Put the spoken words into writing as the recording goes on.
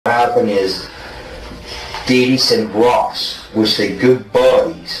happened is Diddy and Ross, which they good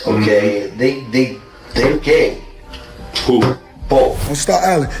buddies, okay? They're gay. Who? Both. On Star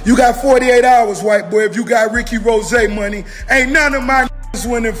Island. You got 48 hours, white boy. If you got Ricky Rose money, ain't none of my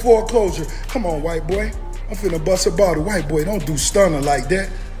winning foreclosure. Come on, white boy. I'm finna bust a bottle. White boy, don't do stunner like that.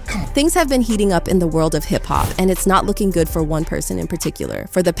 Things have been heating up in the world of hip-hop, and it's not looking good for one person in particular.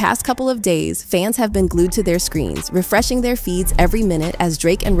 For the past couple of days, fans have been glued to their screens, refreshing their feeds every minute as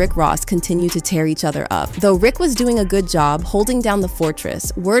Drake and Rick Ross continue to tear each other up. Though Rick was doing a good job holding down the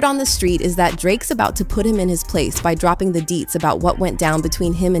fortress, word on the street is that Drake's about to put him in his place by dropping the deets about what went down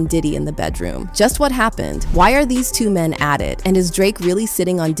between him and Diddy in the bedroom. Just what happened? Why are these two men at it? And is Drake really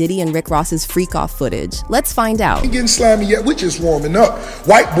sitting on Diddy and Rick Ross's freak-off footage? Let's find out. Ain't getting slimy yet, we just warming up.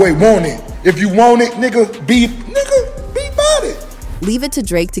 White boy want it. If you want it, nigga, be about it. Leave it to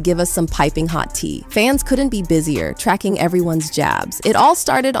Drake to give us some piping hot tea. Fans couldn't be busier, tracking everyone's jabs. It all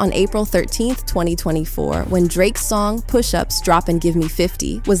started on April 13th, 2024, when Drake's song, Push Ups, Drop and Give Me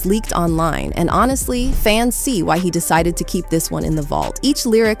 50, was leaked online, and honestly, fans see why he decided to keep this one in the vault. Each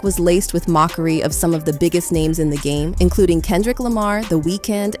lyric was laced with mockery of some of the biggest names in the game, including Kendrick Lamar, The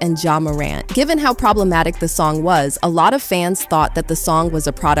Weeknd, and Ja Morant. Given how problematic the song was, a lot of fans thought that the song was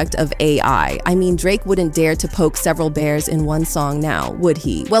a product of AI. I mean, Drake wouldn't dare to poke several bears in one song now, would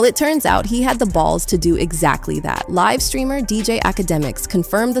he? Well, it turns out he had the balls to do exactly that. Live streamer DJ Academics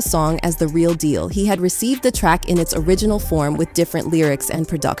confirmed the song as the real deal. He had received the track in its original form with different lyrics and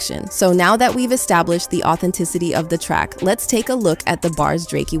production. So now that we've established the authenticity of the track, let's take a look at the bars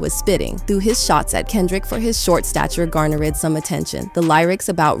Drakey was spitting. Through his shots at Kendrick for his short stature garnered some attention. The lyrics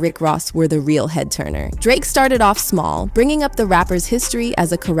about Rick Ross were the real head turner. Drake started off small, bringing up the rapper's history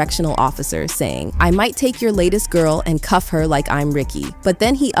as a correctional officer, saying, "I might take your latest girl and cuff her like I'm Ricky." But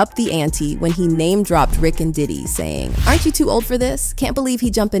then he upped the ante when he name-dropped Rick and Diddy, saying, "Aren't you too old for this? Can't believe he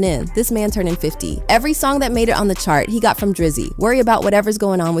jumping in. This man turning 50. Every song that made it on the chart, he got from Drizzy. Worry about whatever's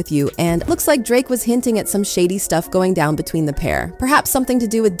going on with you." And looks like Drake was hinting at some shady stuff going down between the pair. Perhaps something to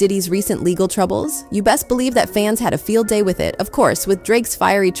do with Diddy's recent legal troubles? You best believe that fans had a field day with it. Of course, with Drake's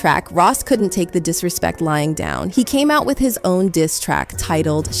fiery track, Ross couldn't take the disrespect lying down. He came out with his own diss track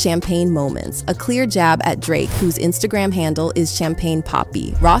titled Champagne Moments, a clear jab at Drake, whose Instagram handle is Champagne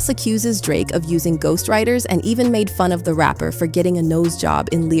Poppy. Ross accuses Drake of using ghostwriters and even made fun of the rapper for getting a nose job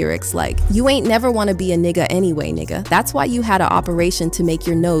in lyrics like, "You ain't never wanna be a nigga anyway, nigga. That's why you had an operation to make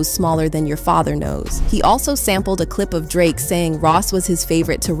your nose smaller than your father knows." He also sampled a clip of Drake saying Ross was his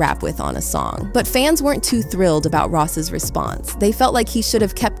favorite to rap with on a song. But fans weren't too thrilled about Ross's response. They felt like he should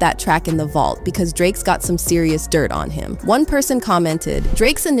have kept that track in the vault because Drake's got some serious dirt on him. One person commented,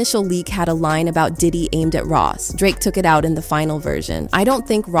 "Drake's initial leak had a line about Diddy aimed at Ross. Drake took it out in the final version. I don't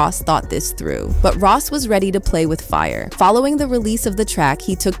think Ross thought this through." But Ross was ready to play with fire. Following the release of the track,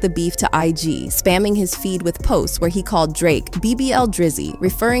 he took the beef to IG, spamming his feed with posts where he called Drake BBL Drizzy,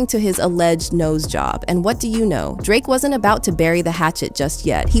 referring to his alleged nose job. And what do you know? Drake wasn't about to bury the hatchet just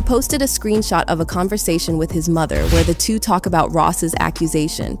yet. He posted a screenshot of a conversation with his mother where the two talk about Ross's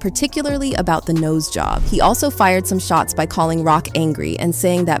accusation, particularly about the nose job. He also fired some shots by calling Rock angry and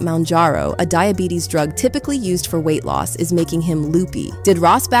saying that Mounjaro, a diabetes drug typically used for weight loss, is making him loopy. Did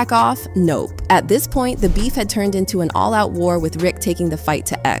Ross back off? Nope. At this point, the beef had turned into an all-out war with Rick taking the fight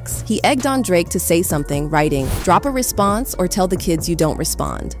to X. He egged on Drake to say something, writing, "Drop a response or tell the kids you don't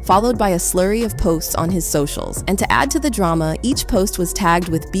respond," followed by a slurry of posts on his socials. And to add to the drama, each post was tagged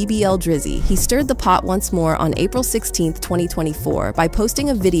with BBL Drizzy. He stirred the pot once more on April 16th, 2024 by posting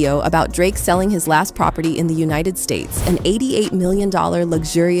a video about Drake selling his last property in the United States, an $88 million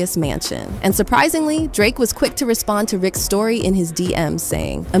luxurious mansion. And surprisingly, Drake was quick to respond to Rick's story in his DMs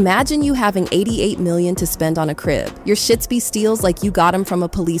saying, "Imagine you having $88 million to spend on a crib. Your shits be steals like you got them from a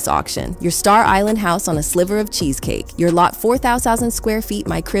police auction. Your Star Island house on a sliver of cheesecake. Your lot 4,000 square feet,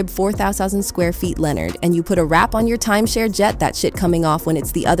 my crib 4,000 square feet Leonard, and you put a wrap on your timeshare jet, that shit coming off when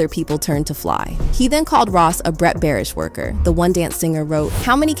it's the other people turn to fly." He then called Ross a Brett Barish worker. The One Dance singer wrote,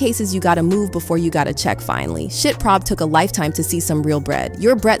 "How many cases you gotta move before you gotta check finally? Shit prob took a lifetime to see some real bread.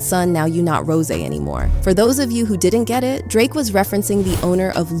 You're Brett's son, now you not Rose anymore." For those of you who didn't get it, Drake was referencing the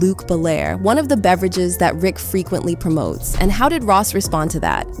owner of Luke Belaire, one of the beverages that Rick frequently promotes. And how did Ross respond to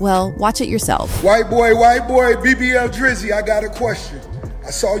that? Well, watch it yourself. White boy, BBL Drizzy, I got a question.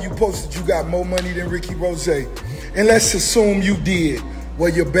 I saw you posted you got more money than Ricky Rose. And let's assume you did. Well,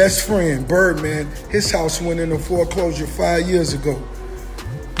 your best friend, Birdman, his house went into foreclosure 5 years ago.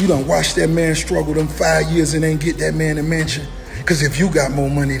 You done watched that man struggle them 5 years and ain't get that man a mansion? Because if you got more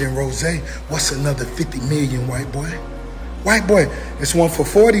money than Rose, what's another 50 million, white boy? White boy, it's one for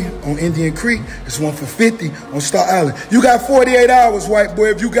 40 on Indian Creek. It's one for 50 on Star Island. You got 48 hours, white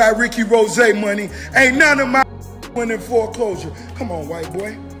boy. If you got Ricky Rose money, ain't none of my in foreclosure. Come on, white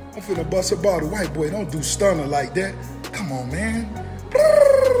boy. I'm finna bust a bottle. White boy, don't do stunner like that. Come on, man.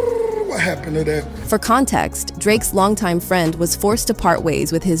 What happened to that? For context, Drake's longtime friend was forced to part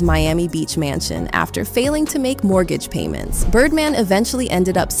ways with his Miami Beach mansion after failing to make mortgage payments. Birdman eventually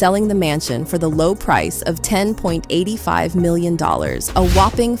ended up selling the mansion for the low price of $10.85 million, a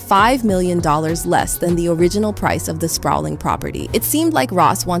whopping $5 million less than the original price of the sprawling property. It seemed like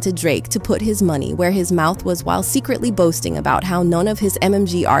Ross wanted Drake to put his money where his mouth was while secretly boasting about how none of his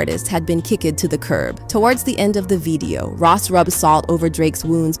MMG artists had been kicked to the curb. Towards the end of the video, Ross rubbed salt over Drake's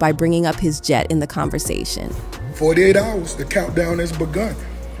wounds by bringing up his jet in the conversation. 48 hours, the countdown has begun.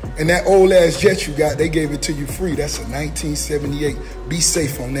 And that old ass jet you got, they gave it to you free. That's a 1978. Be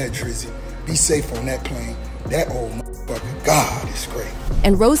safe on that, Drizzy. Be safe on that plane. That old motherfucker, God, it's great.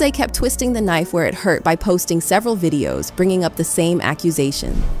 And Rose kept twisting the knife where it hurt by posting several videos, bringing up the same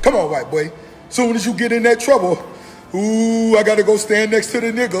accusation. Come on, white boy. Soon as you get in that trouble, ooh, I gotta go stand next to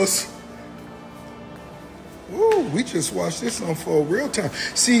the niggas. Ooh, we just watched this on for a real time.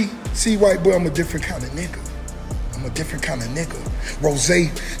 See, white boy, I'm a different kind of nigga. I'm a different kind of nigga. Rose,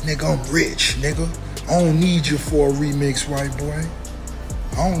 nigga, I'm rich, nigga. I don't need you for a remix, white boy.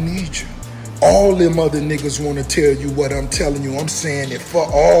 I don't need you. All them other niggas want to tell you what I'm telling you. I'm saying it for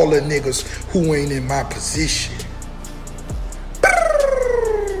all the niggas who ain't in my position.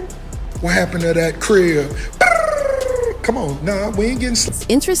 What happened to that crib? Come on, nah, we ain't getting...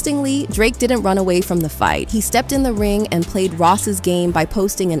 Interestingly, Drake didn't run away from the fight. He stepped in the ring and played Ross's game by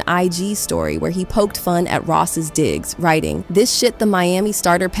posting an IG story where he poked fun at Ross's digs, writing, "This shit the Miami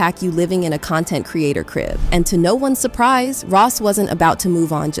starter pack you living in a content creator crib." And to no one's surprise, Ross wasn't about to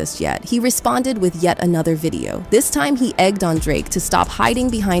move on just yet. He responded with yet another video. This time he egged on Drake to stop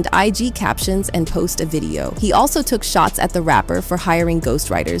hiding behind IG captions and post a video. He also took shots at the rapper for hiring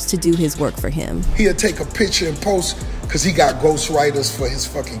ghostwriters to do his work for him. He'll take a picture and post because he got ghostwriters for his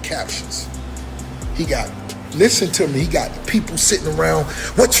fucking captions. He got, listen to me, he got people sitting around,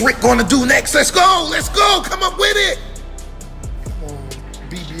 what's Rick gonna do next? Let's go, come up with it. Come on,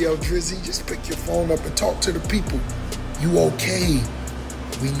 BBL Drizzy, just pick your phone up and talk to the people. You okay?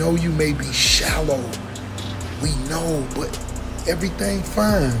 We know you may be shallow. We know, but everything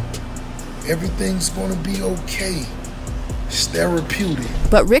fine. Everything's gonna be okay. It's therapeutic.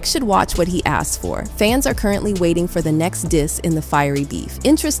 But Rick should watch what he asked for. Fans are currently waiting for the next diss in the fiery beef.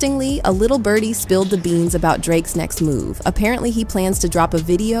 Interestingly, a little birdie spilled the beans about Drake's next move. Apparently he plans to drop a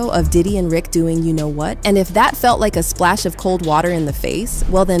video of Diddy and Rick doing you know what, and if that felt like a splash of cold water in the face,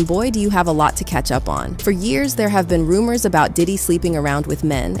 well then boy do you have a lot to catch up on. For years there have been rumors about Diddy sleeping around with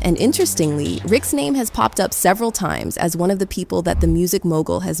men, and interestingly, Rick's name has popped up several times as one of the people that the music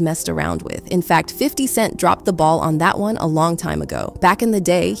mogul has messed around with. In fact, 50 Cent dropped the ball on that one a long time ago. Back in the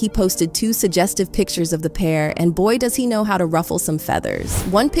day, he posted 2 suggestive pictures of the pair, and boy does he know how to ruffle some feathers.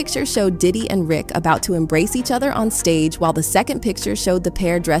 One picture showed Diddy and Rick about to embrace each other on stage, while the second picture showed the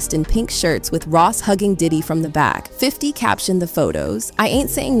pair dressed in pink shirts with Ross hugging Diddy from the back. 50 captioned the photos, "I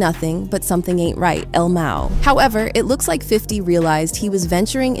ain't saying nothing, but something ain't right, El Mao." However, it looks like 50 realized he was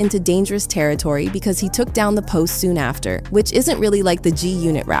venturing into dangerous territory because he took down the post soon after, which isn't really like the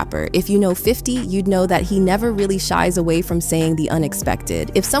G-Unit rapper. If you know 50, you'd know that he never really shies away from saying the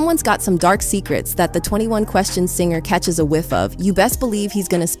unexpected. If someone's got some dark secrets that the 21 Questions singer catches a whiff of, you best believe he's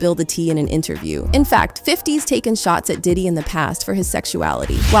gonna spill the tea in an interview. In fact, 50's taken shots at Diddy in the past for his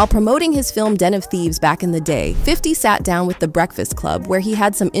sexuality. While promoting his film Den of Thieves back in the day, 50 sat down with the Breakfast Club where he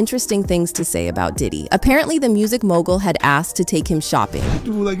had some interesting things to say about Diddy. Apparently the music mogul had asked to take him shopping.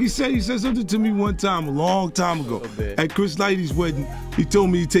 Dude, like he said something to me one time, a long time ago. At Chris Lighty's wedding, he told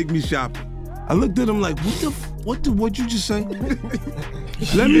me to take me shopping. I looked at him like, what'd you just say?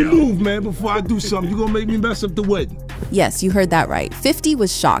 Let me move, man, before I do something. You gonna make me mess up the wedding. Yes, you heard that right. 50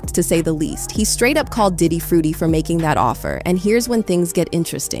 was shocked, to say the least. He straight up called Diddy fruity for making that offer, and here's when things get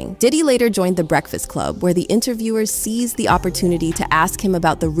interesting. Diddy later joined the Breakfast Club, where the interviewers seized the opportunity to ask him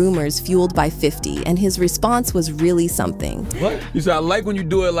about the rumors fueled by 50, and his response was really something. What? You said, I like when you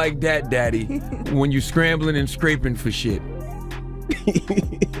do it like that, Daddy, when you scrambling and scraping for shit.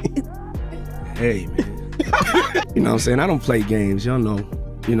 Hey, man. You know what I'm saying? I don't play games, y'all know.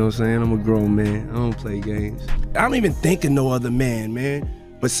 You know what I'm saying? I'm a grown man. I don't play games. I don't even think of no other man.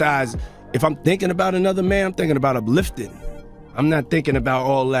 Besides, if I'm thinking about another man, I'm thinking about uplifting. I'm not thinking about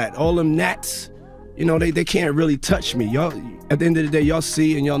all that. All them gnats, you know, they can't really touch me. Y'all, at the end of the day, y'all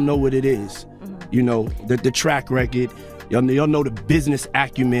see and y'all know what it is. You know, the track record, y'all know the business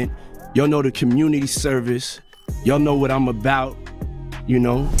acumen, y'all know the community service. Y'all know what I'm about, you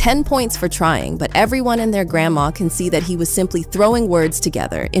know? 10 points for trying, but everyone and their grandma can see that he was simply throwing words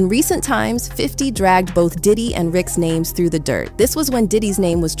together. In recent times, 50 dragged both Diddy and Rick's names through the dirt. This was when Diddy's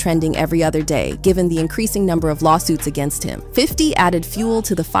name was trending every other day, given the increasing number of lawsuits against him. 50 added fuel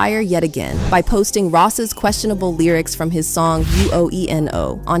to the fire yet again by posting Ross's questionable lyrics from his song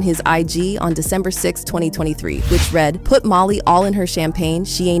UOENO on his IG on December 6, 2023, which read, "Put Molly all in her champagne,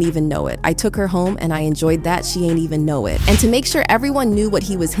 she ain't even know it. I took her home and I enjoyed that, she ain't even know it." And to make sure everyone knew what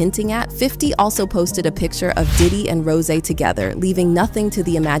he was hinting at, 50 also posted a picture of Diddy and Rose together, leaving nothing to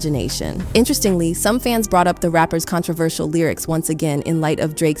the imagination. Interestingly, some fans brought up the rapper's controversial lyrics once again in light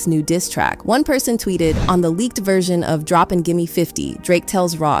of Drake's new diss track. One person tweeted, "On the leaked version of Drop and Gimme 50, Drake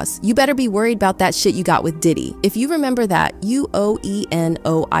tells Ross, 'You better be worried about that shit you got with Diddy.' If you remember that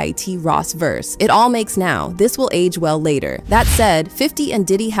UOENOIT Ross verse, it all makes now. This will age well later." That said, 50 and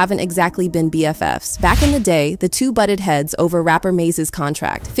Diddy haven't exactly been BFFs. Back in the day, the two butted heads over rapper Maze's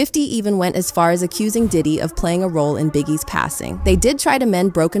contract. 50 even went as far as accusing Diddy of playing a role in Biggie's passing. They did try to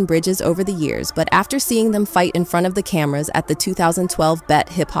mend broken bridges over the years, but after seeing them fight in front of the cameras at the 2012 BET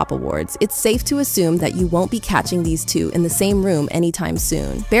Hip Hop Awards, it's safe to assume that you won't be catching these two in the same room anytime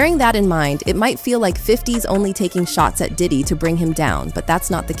soon. Bearing that in mind, it might feel like 50's only taking shots at Diddy to bring him down, but that's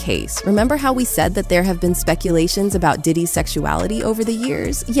not the case. Remember how we said that there have been speculations about Diddy's sexuality over the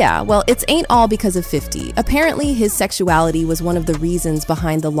years? Yeah, well, it ain't all because of 50. Apparently, his sexuality was one of the reasons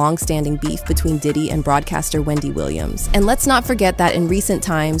behind the long-standing beef between Diddy and broadcaster Wendy Williams. And let's not forget that in recent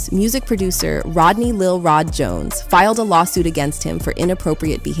times, music producer Rodney Lil Rod Jones filed a lawsuit against him for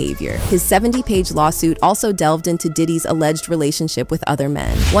inappropriate behavior. His 70-page lawsuit also delved into Diddy's alleged relationship with other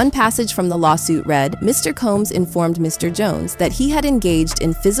men. One passage from the lawsuit read, "Mr. Combs informed Mr. Jones that he had engaged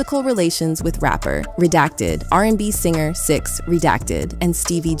in physical relations with rapper, redacted, R&B singer 6, redacted, and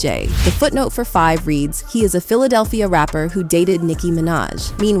Stevie J." The footnote for 5 reads, "He is a Philadelphia rapper who dated Nicki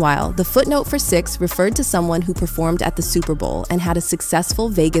Minaj." Meanwhile, the footnote for 6 referred to someone who performed at the Super Bowl and had a successful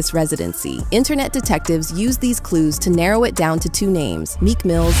Vegas residency. Internet detectives used these clues to narrow it down to 2 names, Meek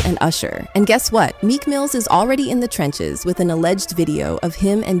Mills and Usher. And guess what? Meek Mills is already in the trenches with an alleged video of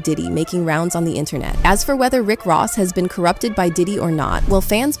him and Diddy making rounds on the internet. As for whether Rick Ross has been corrupted by Diddy or not, well,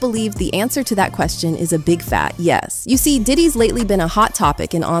 fans believe the answer to that question is a big fat yes. You see, Diddy's lately been a hot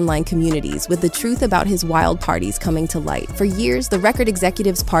topic in online communities, with the truth about his wild parties coming to light. For years, the record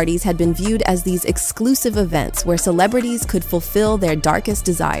executives' parties had been viewed as these exclusive events where celebrities could fulfill their darkest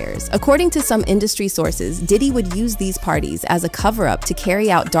desires. According to some industry sources, Diddy would use these parties as a cover-up to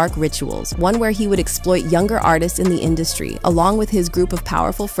carry out dark rituals, one where he would exploit younger artists in the industry, along with his group of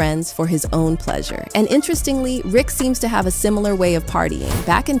powerful friends for his own pleasure. And interestingly, Rick seems to have a similar way of partying.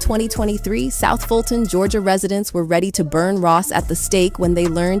 Back in 2023, South Fulton, Georgia residents were ready to burn Ross at the stake when they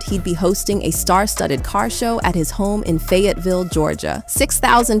learned he'd be hosting a star-studded car show at his home in Fayetteville, Georgia.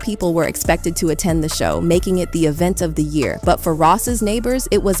 6,000 people were expected to attend the show, making it the event of the year. But for Ross's neighbors,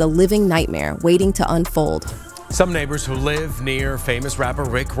 it was a living nightmare waiting to unfold. Some neighbors who live near famous rapper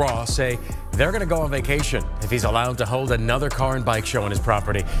Rick Ross say they're going to go on vacation if he's allowed to hold another car and bike show on his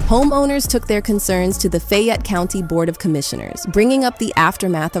property. Homeowners took their concerns to the Fayette County Board of Commissioners, bringing up the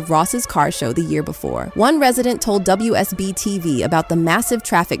aftermath of Ross's car show the year before. One resident told WSB-TV about the massive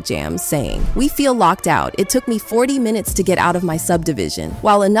traffic jams, saying, "We feel locked out. It took me 40 minutes to get out of my subdivision."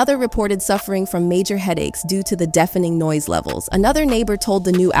 While another reported suffering from major headaches due to the deafening noise levels, another neighbor told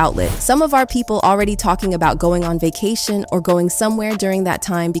the new outlet, "Some of our people already talking about going on vacation or going somewhere during that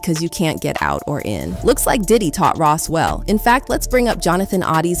time because you can't get out or in." Looks like Diddy taught Ross well. In fact, let's bring up Jonathan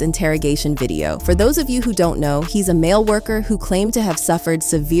Audie's interrogation video. For those of you who don't know, he's a mail worker who claimed to have suffered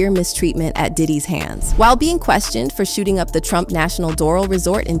severe mistreatment at Diddy's hands. While being questioned for shooting up the Trump National Doral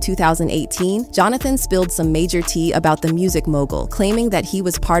Resort in 2018, Jonathan spilled some major tea about the music mogul, claiming that he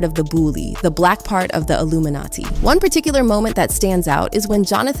was part of the Bouli, the black part of the Illuminati. One particular moment that stands out is when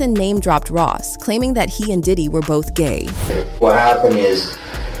Jonathan name-dropped Ross, claiming that he and Diddy were both gay. What happened is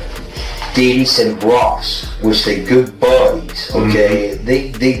Diddy and Ross, which they good buddies, okay?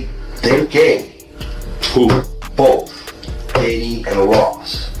 They're gay. Who? Both. Diddy and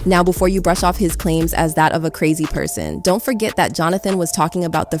Ross. Now, before you brush off his claims as that of a crazy person, don't forget that Jonathan was talking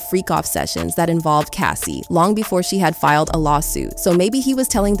about the freak-off sessions that involved Cassie long before she had filed a lawsuit. So maybe he was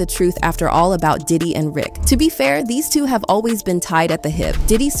telling the truth after all about Diddy and Rick. To be fair, these two have always been tied at the hip.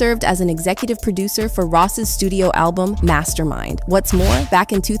 Diddy served as an executive producer for Ross's studio album, Mastermind. What's more,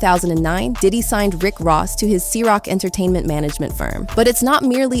 back in 2009, Diddy signed Rick Ross to his C-Rock entertainment management firm. But it's not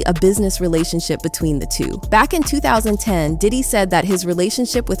merely a business relationship between the two. Back in 2010, Diddy said that his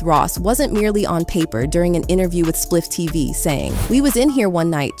relationship with Ross wasn't merely on paper during an interview with Spliff TV, saying, "We was in here one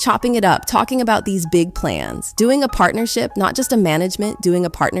night, chopping it up, talking about these big plans. Doing a partnership, not just a management, doing a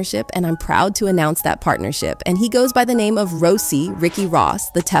partnership, and I'm proud to announce that partnership." And he goes by the name of Rosie, Ricky Ross,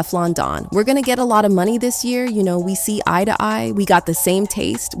 the Teflon Don. "We're gonna get a lot of money this year, you know, we see eye to eye, we got the same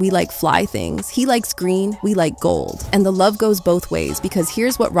taste, we like fly things, he likes green, we like gold." And the love goes both ways, because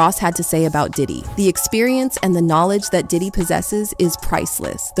here's what Ross had to say about Diddy. "The experience and the knowledge that Diddy possesses is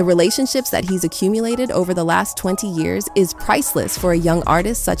priceless. The relationships that he's accumulated over the last 20 years is priceless for a young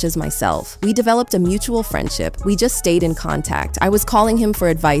artist such as myself. We developed a mutual friendship. We just stayed in contact. I was calling him for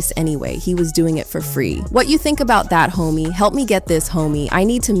advice anyway. He was doing it for free. What you think about that, homie? Help me get this, homie. I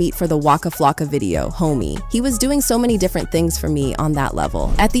need to meet for the Waka Flocka video, homie." He was doing so many different things for me on that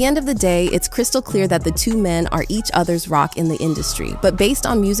level. At the end of the day, it's crystal clear that the two men are each other's rock in the industry. But based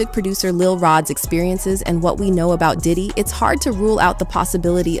on music producer Lil Rod's experiences and what we know about Diddy, it's hard to rule out the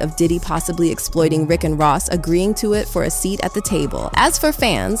possibility of Diddy possibly exploiting Rick and Ross agreeing to it for a seat at the table. As for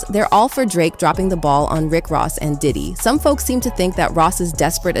fans, they're all for Drake dropping the ball on Rick Ross and Diddy. Some folks seem to think that Ross's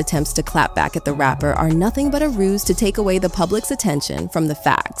desperate attempts to clap back at the rapper are nothing but a ruse to take away the public's attention from the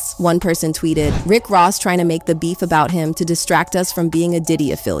facts. One person tweeted, "Rick Ross trying to make the beef about him to distract us from being a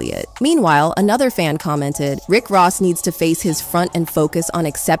Diddy affiliate." Meanwhile, another fan commented, "Rick Ross needs to face his front and focus on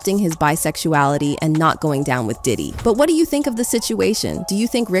accepting his bisexuality and not going down with Diddy." But what do you think of the situation? Do you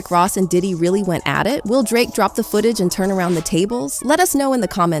think Rick Ross and Diddy really went at it? Will Drake drop the footage and turn around the tables? Let us know in the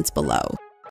comments below.